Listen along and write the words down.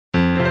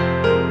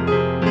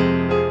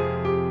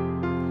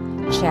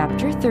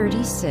Chapter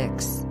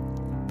 36,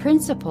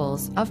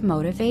 Principles of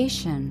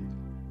Motivation.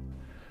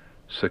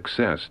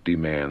 Success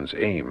demands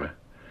aim.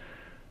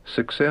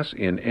 Success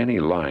in any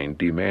line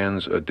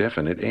demands a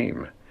definite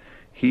aim.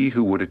 He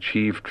who would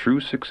achieve true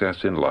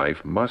success in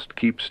life must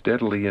keep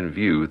steadily in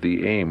view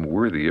the aim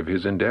worthy of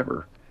his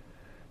endeavor.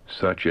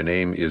 Such an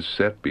aim is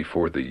set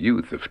before the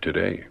youth of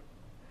today.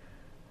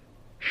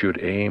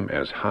 Should aim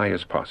as high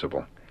as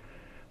possible.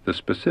 The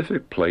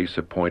specific place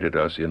appointed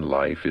us in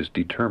life is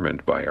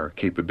determined by our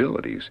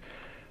capabilities.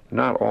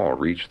 Not all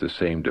reach the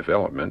same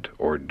development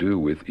or do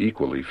with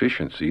equal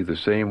efficiency the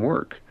same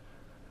work.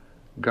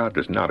 God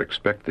does not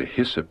expect the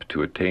hyssop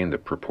to attain the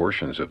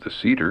proportions of the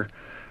cedar,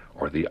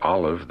 or the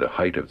olive the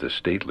height of the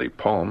stately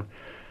palm,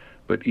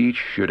 but each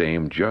should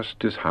aim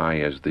just as high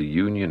as the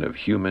union of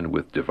human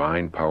with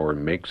divine power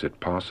makes it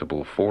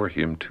possible for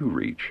him to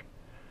reach.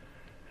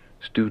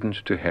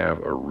 Students to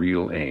have a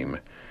real aim.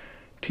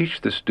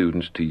 Teach the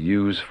students to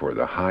use for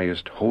the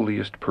highest,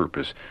 holiest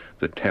purpose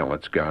the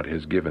talents God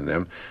has given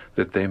them,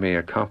 that they may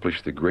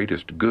accomplish the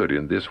greatest good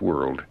in this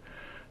world.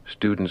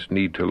 Students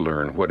need to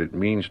learn what it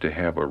means to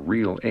have a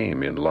real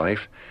aim in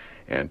life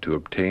and to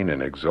obtain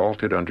an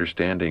exalted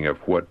understanding of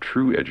what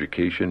true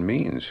education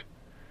means.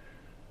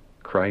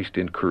 Christ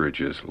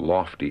encourages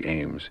lofty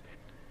aims.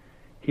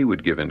 He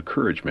would give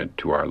encouragement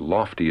to our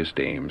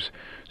loftiest aims,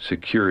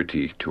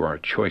 security to our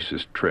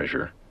choicest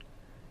treasure.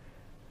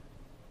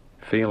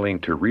 Failing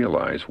to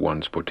realize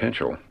one's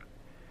potential.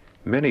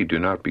 Many do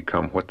not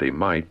become what they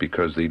might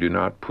because they do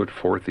not put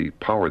forth the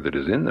power that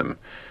is in them.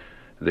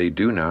 They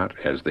do not,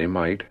 as they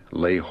might,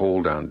 lay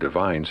hold on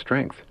divine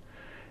strength.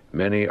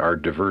 Many are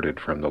diverted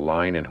from the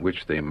line in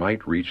which they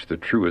might reach the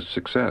truest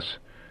success.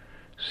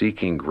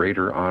 Seeking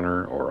greater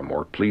honor or a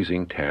more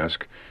pleasing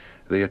task,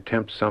 they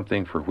attempt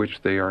something for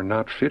which they are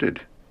not fitted.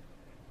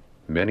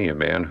 Many a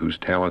man whose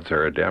talents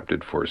are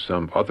adapted for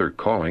some other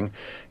calling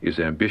is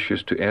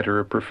ambitious to enter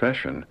a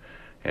profession,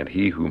 and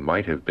he who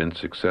might have been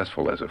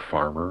successful as a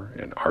farmer,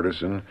 an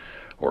artisan,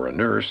 or a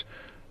nurse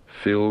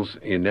fills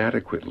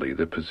inadequately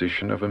the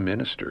position of a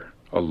minister,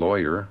 a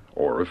lawyer,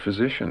 or a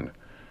physician.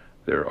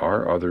 There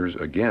are others,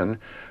 again,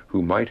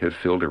 who might have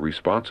filled a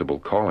responsible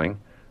calling,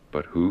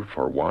 but who,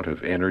 for want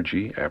of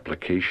energy,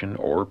 application,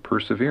 or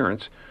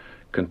perseverance,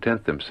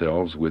 content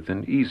themselves with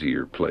an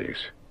easier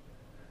place.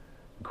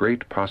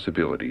 Great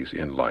possibilities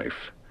in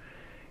life.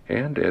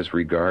 And as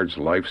regards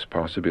life's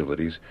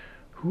possibilities,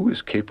 who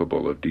is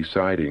capable of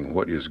deciding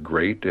what is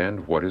great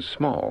and what is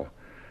small?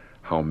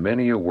 How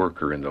many a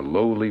worker in the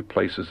lowly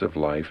places of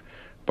life,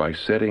 by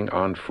setting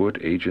on foot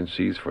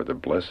agencies for the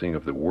blessing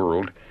of the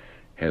world,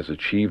 has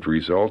achieved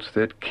results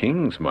that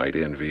kings might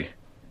envy.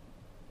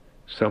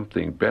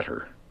 Something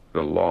better,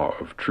 the law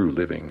of true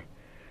living.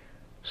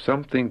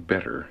 Something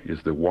better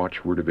is the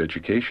watchword of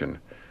education,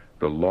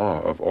 the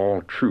law of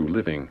all true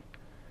living.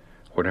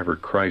 Whatever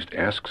Christ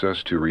asks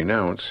us to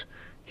renounce,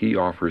 he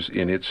offers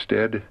in its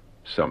stead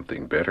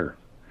something better.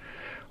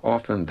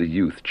 Often the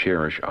youth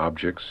cherish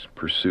objects,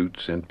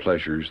 pursuits, and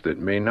pleasures that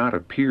may not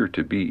appear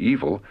to be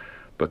evil,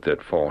 but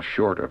that fall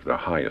short of the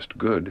highest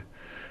good.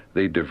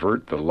 They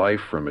divert the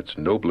life from its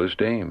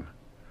noblest aim.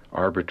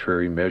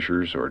 Arbitrary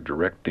measures or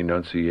direct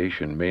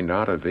denunciation may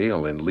not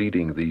avail in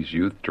leading these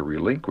youth to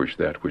relinquish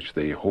that which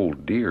they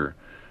hold dear.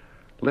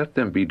 Let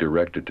them be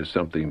directed to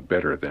something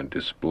better than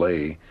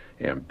display,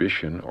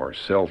 ambition, or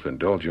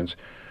self-indulgence.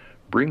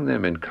 Bring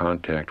them in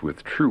contact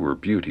with truer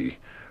beauty,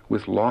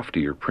 with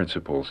loftier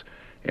principles,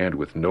 and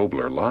with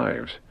nobler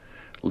lives.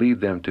 Lead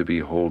them to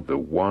behold the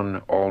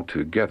one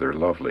altogether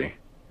lovely.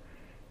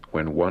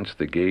 When once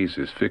the gaze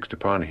is fixed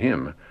upon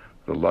him,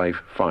 the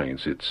life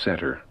finds its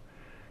center.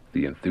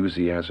 The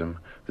enthusiasm,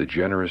 the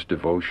generous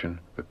devotion,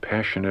 the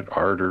passionate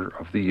ardor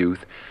of the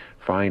youth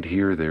find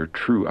here their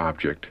true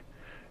object.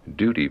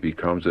 Duty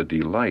becomes a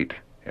delight,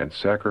 and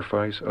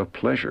sacrifice a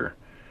pleasure.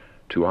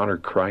 To honor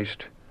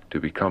Christ, to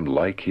become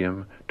like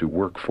him, to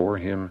work for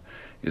him,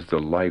 is the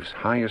life's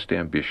highest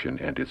ambition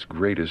and its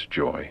greatest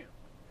joy.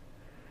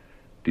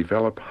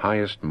 Develop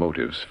highest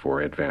motives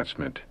for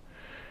advancement.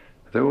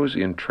 Those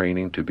in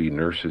training to be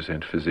nurses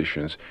and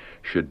physicians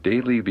should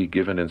daily be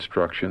given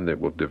instruction that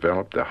will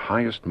develop the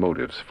highest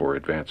motives for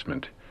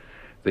advancement.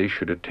 They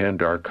should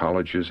attend our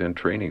colleges and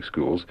training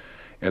schools,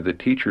 and the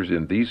teachers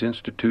in these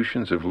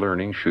institutions of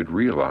learning should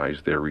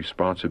realize their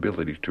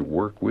responsibility to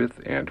work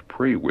with and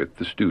pray with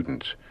the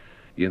students.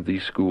 In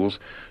these schools,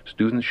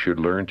 students should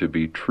learn to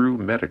be true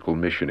medical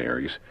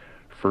missionaries,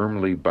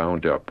 firmly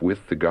bound up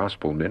with the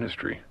gospel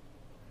ministry.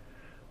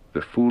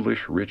 The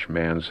foolish rich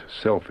man's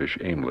selfish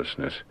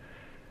aimlessness.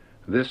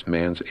 This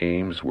man's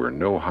aims were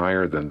no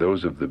higher than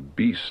those of the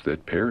beasts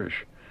that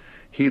perish.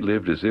 He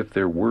lived as if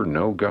there were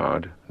no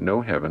God,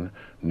 no heaven,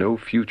 no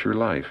future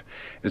life,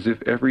 as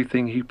if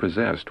everything he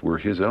possessed were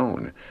his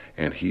own,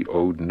 and he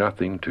owed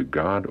nothing to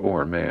God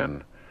or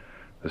man.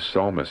 The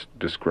psalmist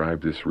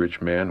described this rich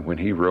man when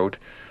he wrote,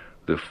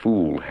 "The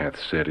fool hath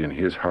said in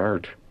his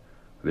heart,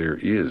 there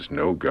is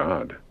no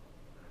God."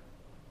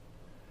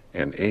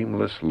 An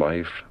aimless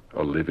life,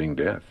 a living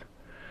death.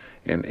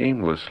 An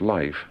aimless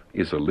life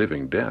is a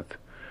living death.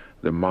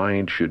 The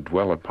mind should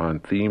dwell upon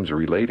themes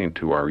relating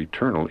to our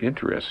eternal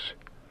interests.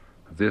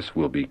 This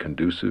will be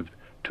conducive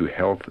to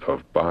health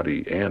of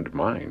body and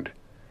mind.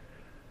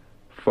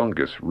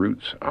 Fungus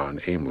roots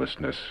on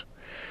aimlessness.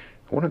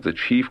 One of the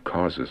chief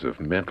causes of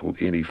mental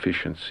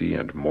inefficiency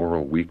and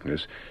moral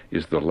weakness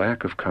is the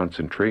lack of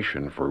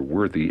concentration for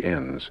worthy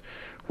ends.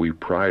 We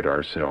pride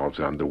ourselves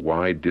on the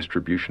wide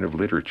distribution of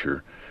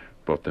literature,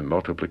 but the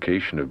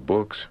multiplication of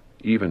books,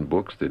 even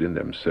books that in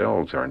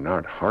themselves are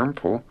not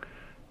harmful,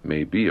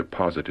 may be a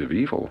positive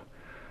evil.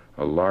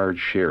 A large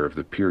share of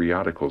the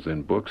periodicals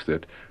and books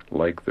that,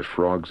 like the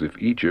frogs of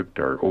Egypt,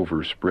 are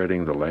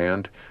overspreading the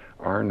land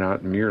are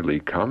not merely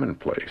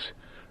commonplace,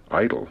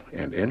 idle,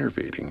 and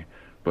enervating,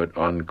 but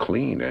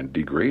unclean and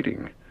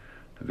degrading.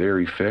 Their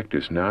effect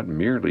is not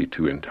merely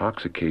to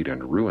intoxicate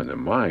and ruin the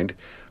mind,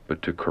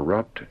 but to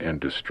corrupt and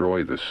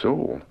destroy the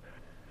soul.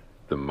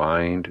 The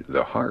mind,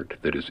 the heart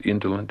that is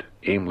indolent,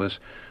 aimless,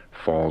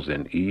 falls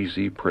an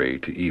easy prey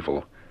to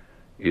evil.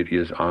 It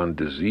is on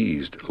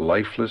diseased,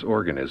 lifeless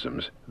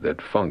organisms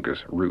that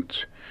fungus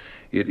roots.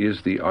 It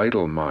is the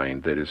idle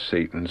mind that is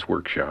Satan's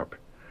workshop.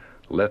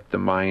 Let the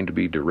mind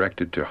be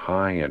directed to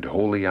high and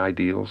holy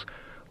ideals.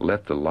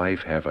 Let the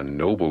life have a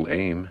noble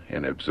aim,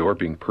 an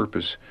absorbing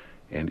purpose,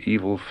 and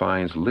evil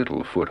finds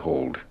little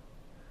foothold.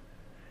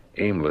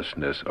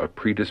 Aimlessness, a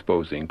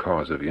predisposing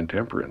cause of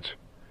intemperance.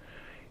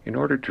 In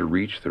order to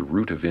reach the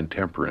root of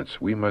intemperance,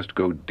 we must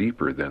go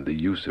deeper than the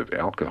use of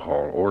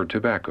alcohol or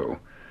tobacco.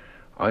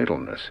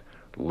 Idleness,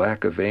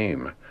 lack of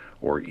aim,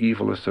 or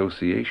evil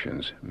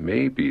associations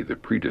may be the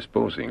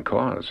predisposing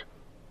cause.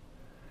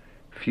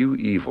 Few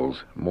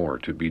evils more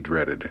to be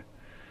dreaded.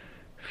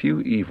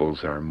 Few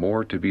evils are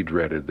more to be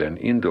dreaded than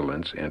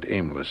indolence and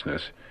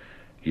aimlessness,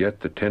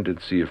 yet the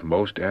tendency of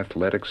most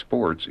athletic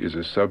sports is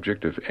a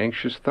subject of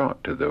anxious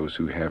thought to those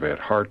who have at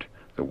heart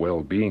the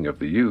well-being of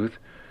the youth.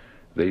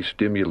 They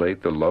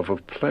stimulate the love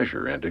of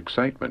pleasure and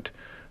excitement,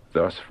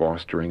 thus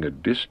fostering a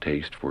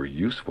distaste for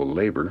useful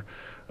labor,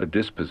 a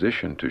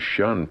disposition to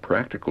shun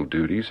practical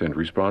duties and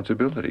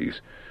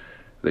responsibilities.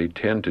 They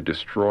tend to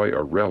destroy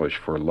a relish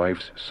for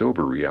life's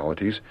sober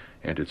realities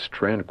and its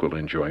tranquil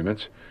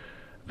enjoyments.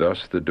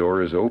 Thus the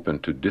door is open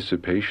to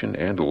dissipation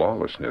and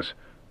lawlessness,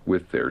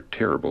 with their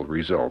terrible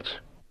results.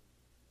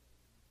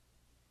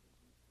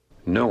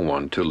 No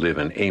one to live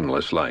an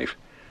aimless life.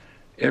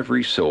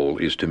 Every soul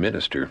is to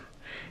minister.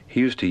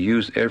 He is to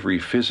use every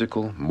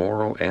physical,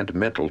 moral, and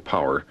mental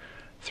power,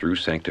 through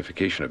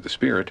sanctification of the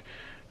Spirit,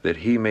 that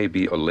he may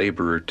be a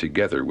laborer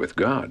together with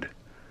God.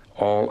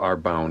 All are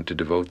bound to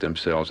devote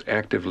themselves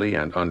actively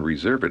and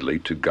unreservedly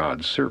to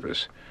God's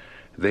service.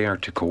 They are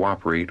to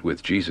cooperate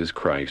with Jesus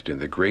Christ in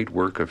the great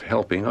work of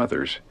helping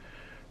others.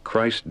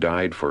 Christ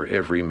died for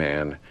every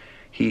man.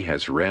 He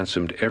has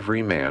ransomed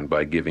every man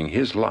by giving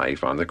his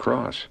life on the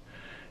cross.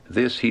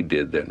 This he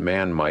did that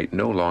man might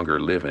no longer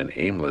live an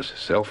aimless,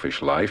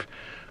 selfish life,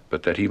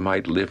 but that he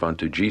might live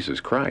unto Jesus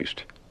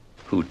Christ,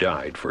 who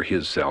died for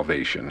his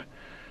salvation.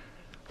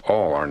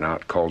 All are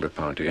not called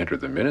upon to enter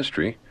the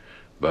ministry,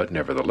 but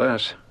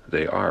nevertheless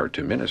they are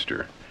to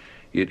minister.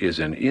 It is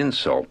an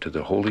insult to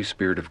the Holy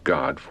Spirit of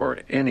God for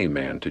any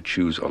man to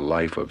choose a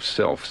life of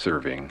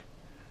self-serving.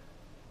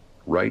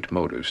 Right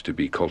motives to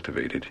be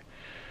cultivated.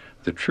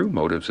 The true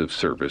motives of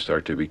service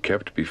are to be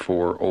kept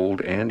before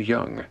old and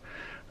young.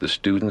 The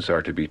students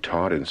are to be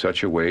taught in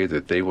such a way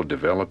that they will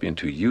develop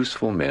into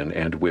useful men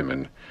and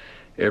women.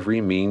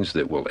 Every means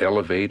that will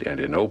elevate and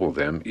ennoble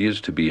them is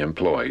to be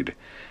employed.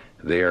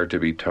 They are to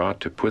be taught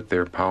to put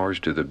their powers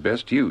to the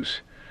best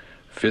use.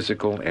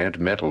 Physical and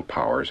mental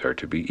powers are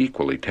to be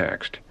equally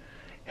taxed.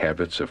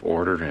 Habits of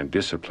order and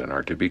discipline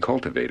are to be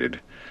cultivated.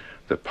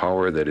 The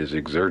power that is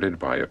exerted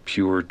by a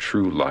pure,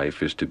 true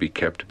life is to be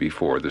kept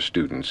before the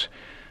students.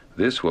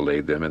 This will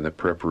aid them in the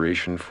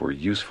preparation for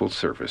useful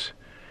service.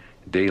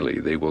 Daily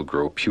they will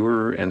grow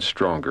purer and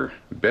stronger,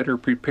 better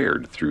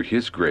prepared through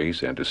His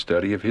grace and a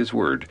study of His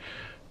Word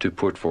to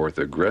put forth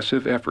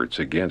aggressive efforts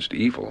against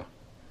evil.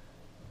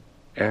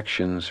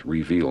 Actions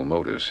reveal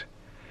motives.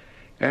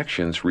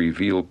 Actions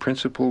reveal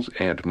principles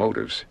and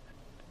motives.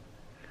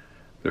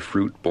 The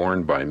fruit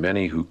borne by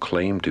many who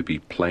claim to be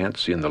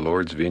plants in the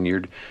Lord's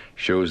vineyard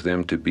shows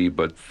them to be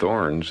but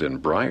thorns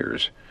and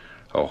briars.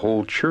 A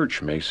whole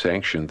church may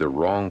sanction the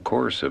wrong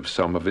course of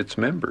some of its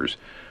members,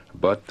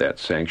 but that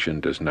sanction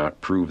does not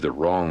prove the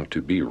wrong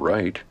to be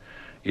right.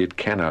 It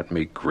cannot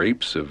make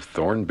grapes of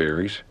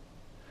thornberries.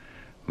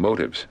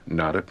 Motives,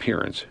 not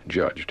appearance,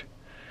 judged.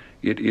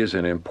 It is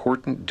an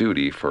important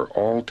duty for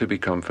all to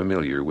become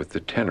familiar with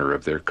the tenor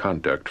of their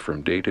conduct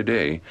from day to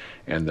day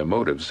and the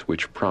motives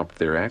which prompt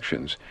their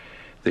actions.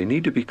 They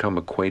need to become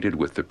acquainted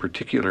with the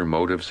particular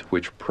motives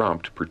which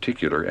prompt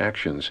particular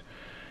actions.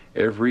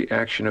 Every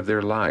action of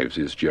their lives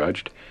is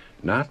judged,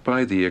 not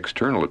by the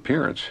external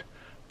appearance,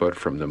 but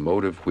from the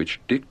motive which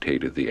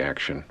dictated the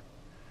action.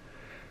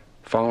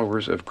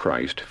 Followers of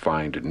Christ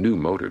find new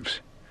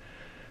motives.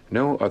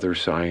 No other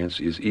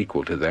science is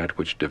equal to that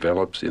which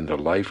develops in the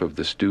life of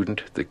the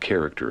student the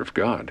character of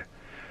God.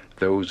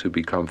 those who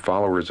become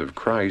followers of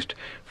Christ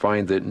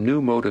find that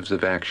new motives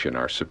of action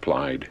are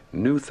supplied,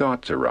 new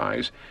thoughts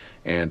arise,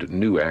 and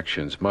new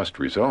actions must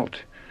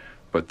result.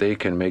 But they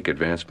can make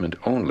advancement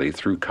only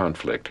through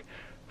conflict,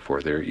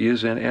 for there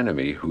is an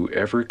enemy who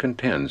ever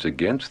contends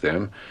against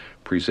them,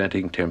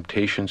 presenting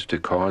temptations to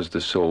cause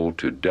the soul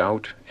to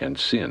doubt and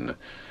sin.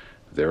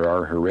 There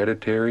are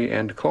hereditary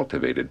and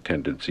cultivated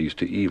tendencies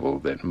to evil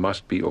that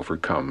must be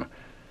overcome.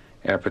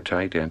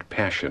 Appetite and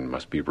passion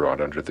must be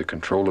brought under the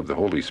control of the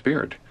Holy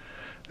Spirit.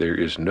 There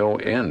is no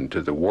end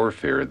to the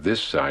warfare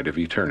this side of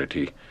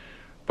eternity.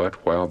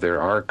 But while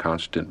there are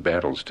constant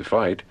battles to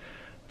fight,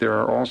 there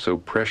are also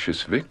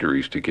precious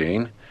victories to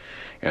gain,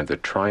 and the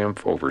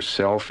triumph over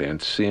self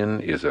and sin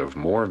is of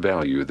more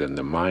value than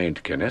the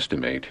mind can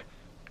estimate.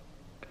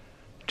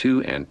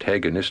 Two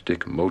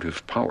antagonistic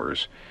motive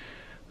powers.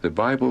 The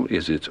Bible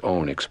is its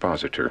own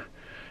expositor.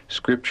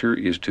 Scripture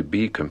is to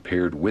be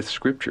compared with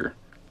Scripture.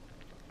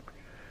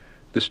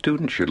 The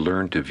student should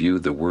learn to view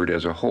the Word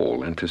as a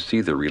whole and to see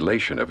the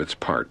relation of its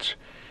parts.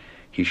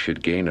 He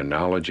should gain a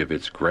knowledge of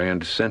its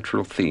grand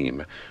central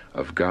theme,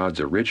 of God's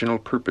original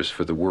purpose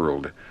for the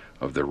world,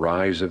 of the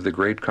rise of the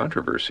great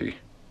controversy,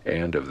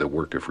 and of the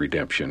work of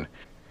redemption.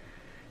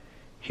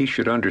 He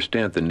should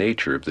understand the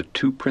nature of the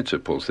two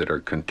principles that are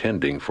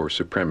contending for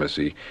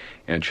supremacy,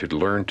 and should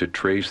learn to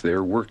trace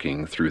their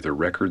working through the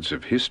records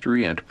of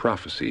history and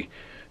prophecy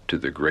to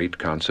the great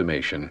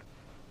consummation.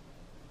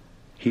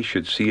 He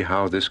should see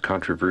how this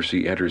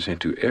controversy enters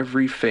into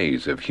every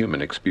phase of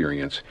human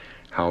experience,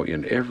 how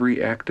in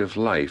every act of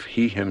life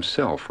he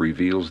himself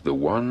reveals the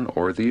one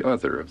or the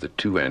other of the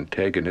two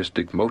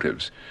antagonistic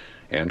motives,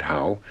 and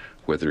how,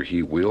 whether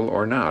he will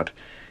or not,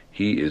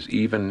 he is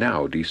even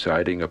now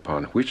deciding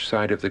upon which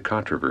side of the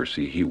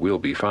controversy he will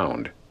be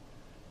found.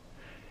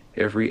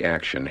 Every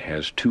action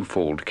has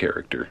twofold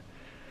character.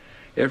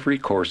 Every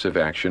course of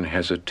action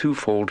has a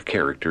twofold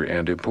character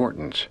and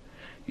importance.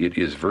 It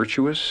is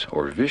virtuous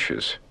or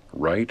vicious,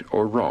 right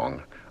or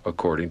wrong,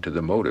 according to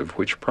the motive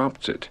which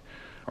prompts it.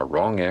 A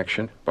wrong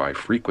action, by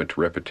frequent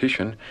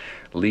repetition,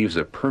 leaves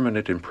a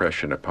permanent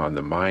impression upon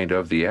the mind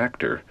of the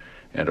actor,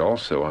 and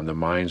also on the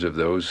minds of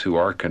those who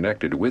are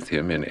connected with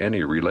him in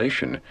any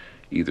relation,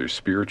 either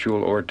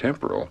spiritual or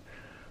temporal.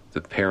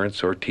 The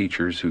parents or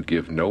teachers who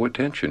give no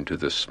attention to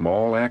the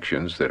small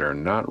actions that are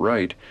not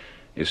right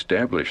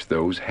establish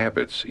those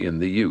habits in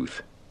the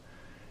youth.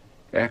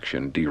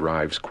 Action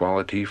derives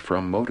quality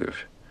from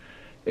motive.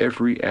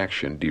 Every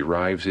action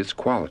derives its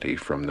quality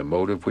from the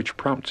motive which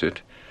prompts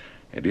it,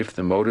 and if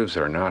the motives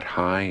are not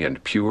high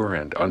and pure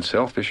and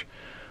unselfish,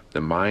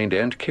 the mind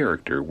and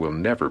character will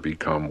never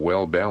become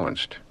well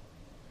balanced.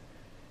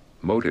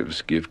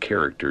 Motives give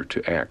character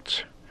to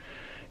acts.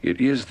 It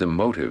is the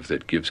motive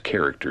that gives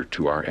character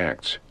to our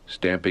acts,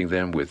 stamping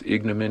them with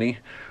ignominy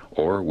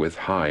or with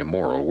high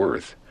moral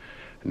worth.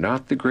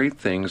 Not the great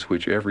things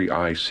which every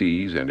eye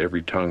sees and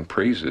every tongue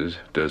praises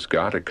does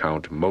God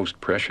account most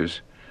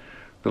precious.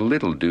 The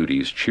little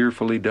duties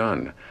cheerfully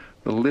done,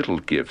 the little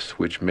gifts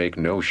which make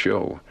no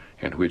show,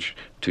 and which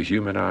to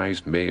human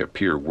eyes may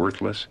appear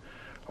worthless,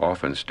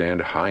 often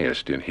stand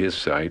highest in His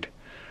sight.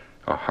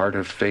 A heart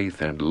of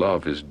faith and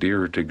love is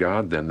dearer to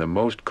God than the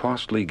most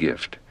costly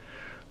gift.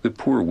 The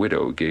poor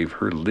widow gave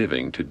her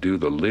living to do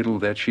the little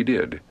that she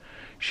did.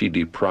 She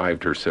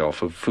deprived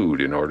herself of food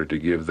in order to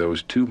give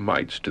those 2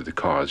 mites to the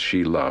cause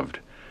she loved.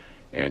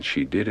 And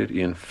she did it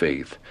in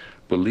faith,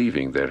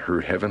 believing that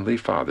her heavenly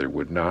Father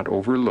would not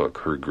overlook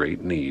her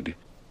great need.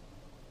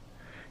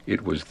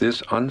 It was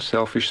this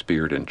unselfish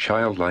spirit and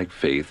childlike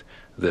faith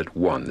that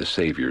won the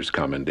Savior's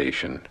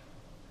commendation.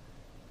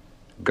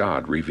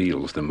 God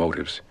reveals the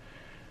motives.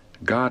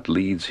 God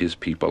leads His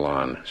people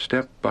on,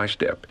 step by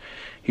step.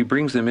 He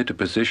brings them into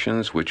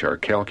positions which are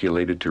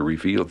calculated to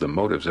reveal the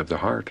motives of the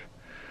heart.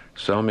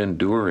 Some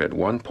endure at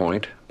one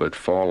point, but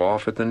fall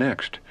off at the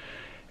next.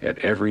 At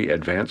every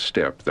advanced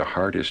step, the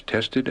heart is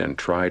tested and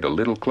tried a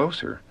little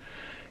closer.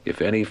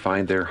 If any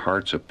find their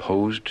hearts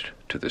opposed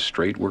to the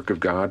straight work of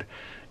God,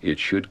 it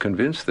should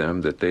convince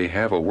them that they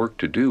have a work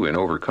to do in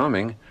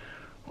overcoming,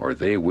 or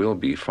they will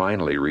be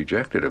finally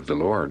rejected of the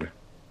Lord.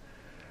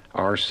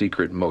 Our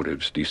secret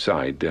motives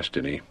decide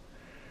destiny.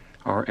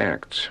 Our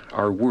acts,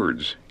 our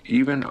words,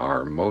 even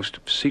our most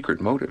secret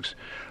motives,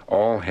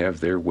 all have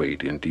their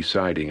weight in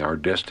deciding our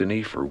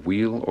destiny for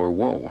weal or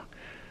woe.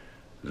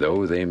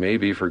 Though they may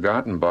be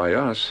forgotten by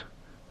us,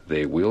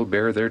 they will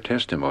bear their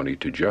testimony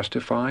to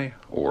justify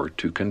or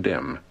to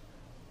condemn.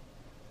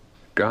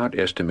 God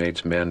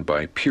estimates men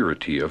by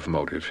purity of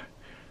motive.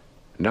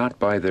 Not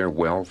by their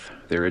wealth,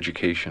 their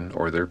education,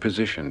 or their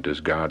position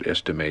does God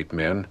estimate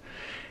men.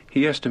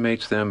 He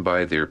estimates them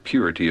by their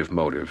purity of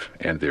motive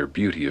and their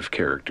beauty of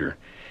character.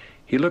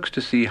 He looks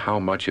to see how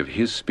much of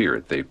His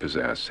Spirit they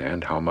possess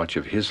and how much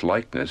of His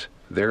likeness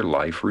their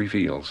life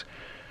reveals.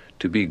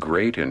 To be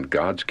great in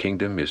God's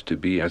kingdom is to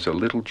be as a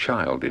little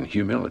child in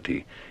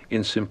humility,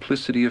 in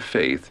simplicity of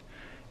faith,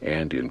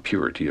 and in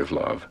purity of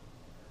love.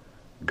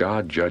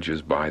 God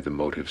judges by the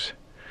motives.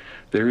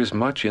 There is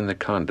much in the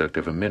conduct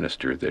of a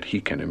minister that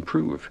he can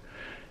improve.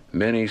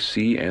 Many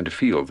see and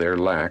feel their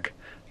lack,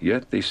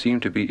 yet they seem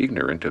to be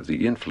ignorant of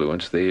the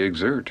influence they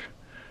exert.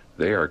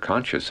 They are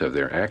conscious of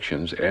their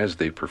actions as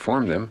they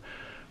perform them,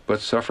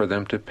 but suffer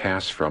them to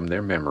pass from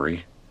their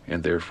memory,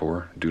 and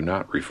therefore do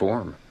not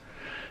reform.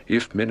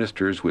 If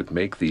ministers would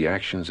make the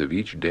actions of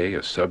each day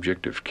a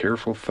subject of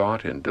careful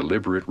thought and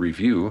deliberate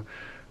review,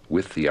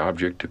 with the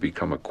object to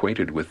become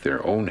acquainted with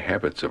their own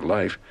habits of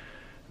life,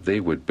 they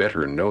would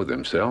better know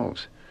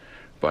themselves.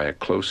 By a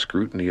close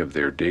scrutiny of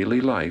their daily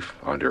life,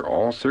 under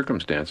all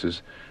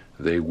circumstances,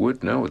 they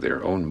would know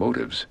their own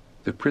motives,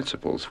 the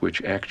principles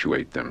which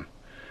actuate them.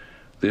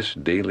 This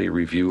daily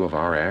review of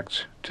our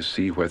acts, to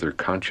see whether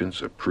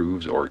conscience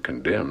approves or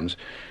condemns,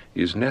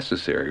 is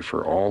necessary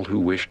for all who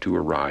wish to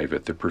arrive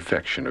at the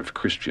perfection of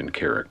Christian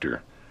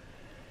character.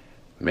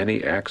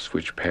 Many acts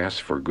which pass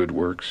for good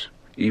works,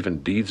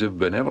 even deeds of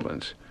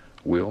benevolence,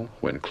 will,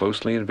 when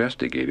closely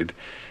investigated,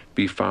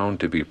 be found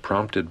to be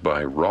prompted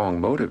by wrong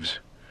motives.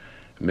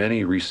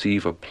 Many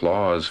receive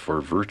applause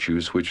for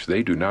virtues which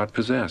they do not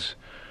possess.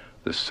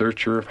 The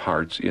searcher of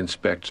hearts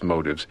inspects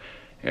motives,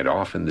 and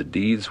often the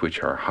deeds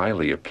which are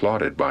highly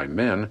applauded by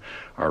men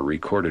are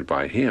recorded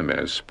by him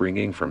as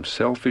springing from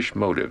selfish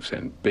motives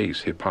and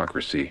base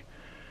hypocrisy.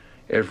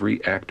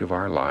 Every act of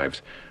our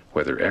lives,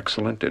 whether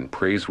excellent and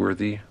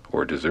praiseworthy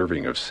or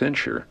deserving of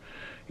censure,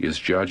 is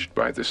judged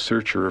by the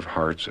searcher of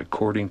hearts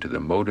according to the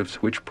motives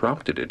which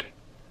prompted it.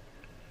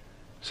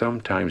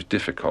 Sometimes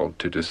difficult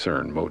to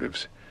discern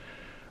motives.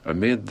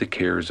 Amid the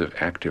cares of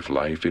active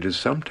life, it is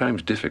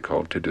sometimes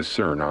difficult to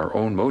discern our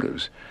own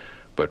motives,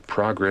 but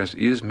progress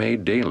is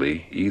made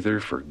daily either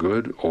for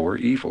good or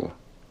evil.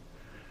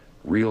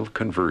 Real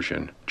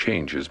conversion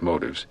changes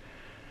motives.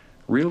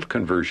 Real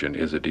conversion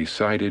is a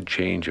decided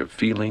change of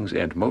feelings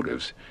and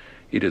motives.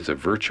 It is a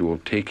virtual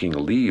taking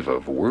leave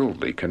of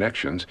worldly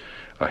connections,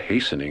 a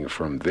hastening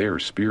from their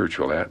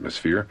spiritual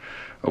atmosphere,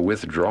 a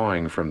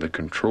withdrawing from the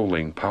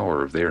controlling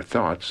power of their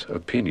thoughts,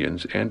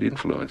 opinions, and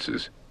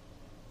influences.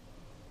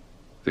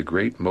 The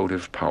great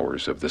motive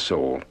powers of the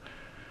soul.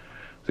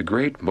 The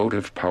great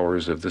motive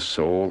powers of the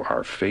soul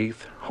are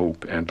faith,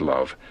 hope, and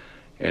love,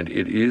 and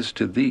it is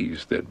to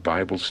these that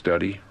Bible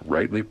study,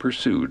 rightly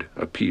pursued,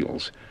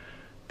 appeals.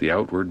 The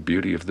outward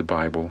beauty of the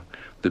Bible,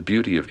 the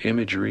beauty of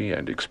imagery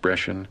and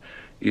expression,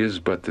 is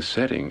but the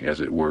setting, as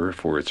it were,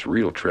 for its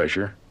real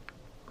treasure,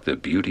 the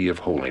beauty of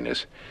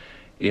holiness.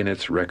 In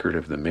its record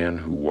of the men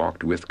who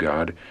walked with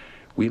God,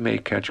 we may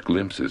catch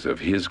glimpses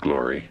of His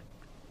glory.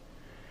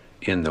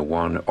 In the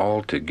one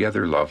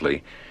altogether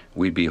lovely,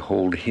 we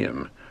behold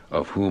Him,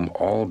 of whom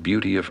all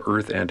beauty of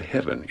earth and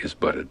heaven is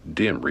but a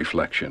dim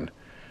reflection.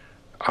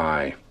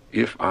 I,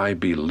 if I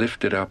be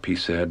lifted up, he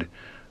said,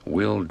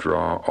 will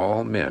draw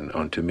all men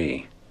unto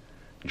me.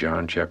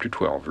 John chapter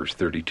 12, verse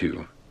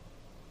 32.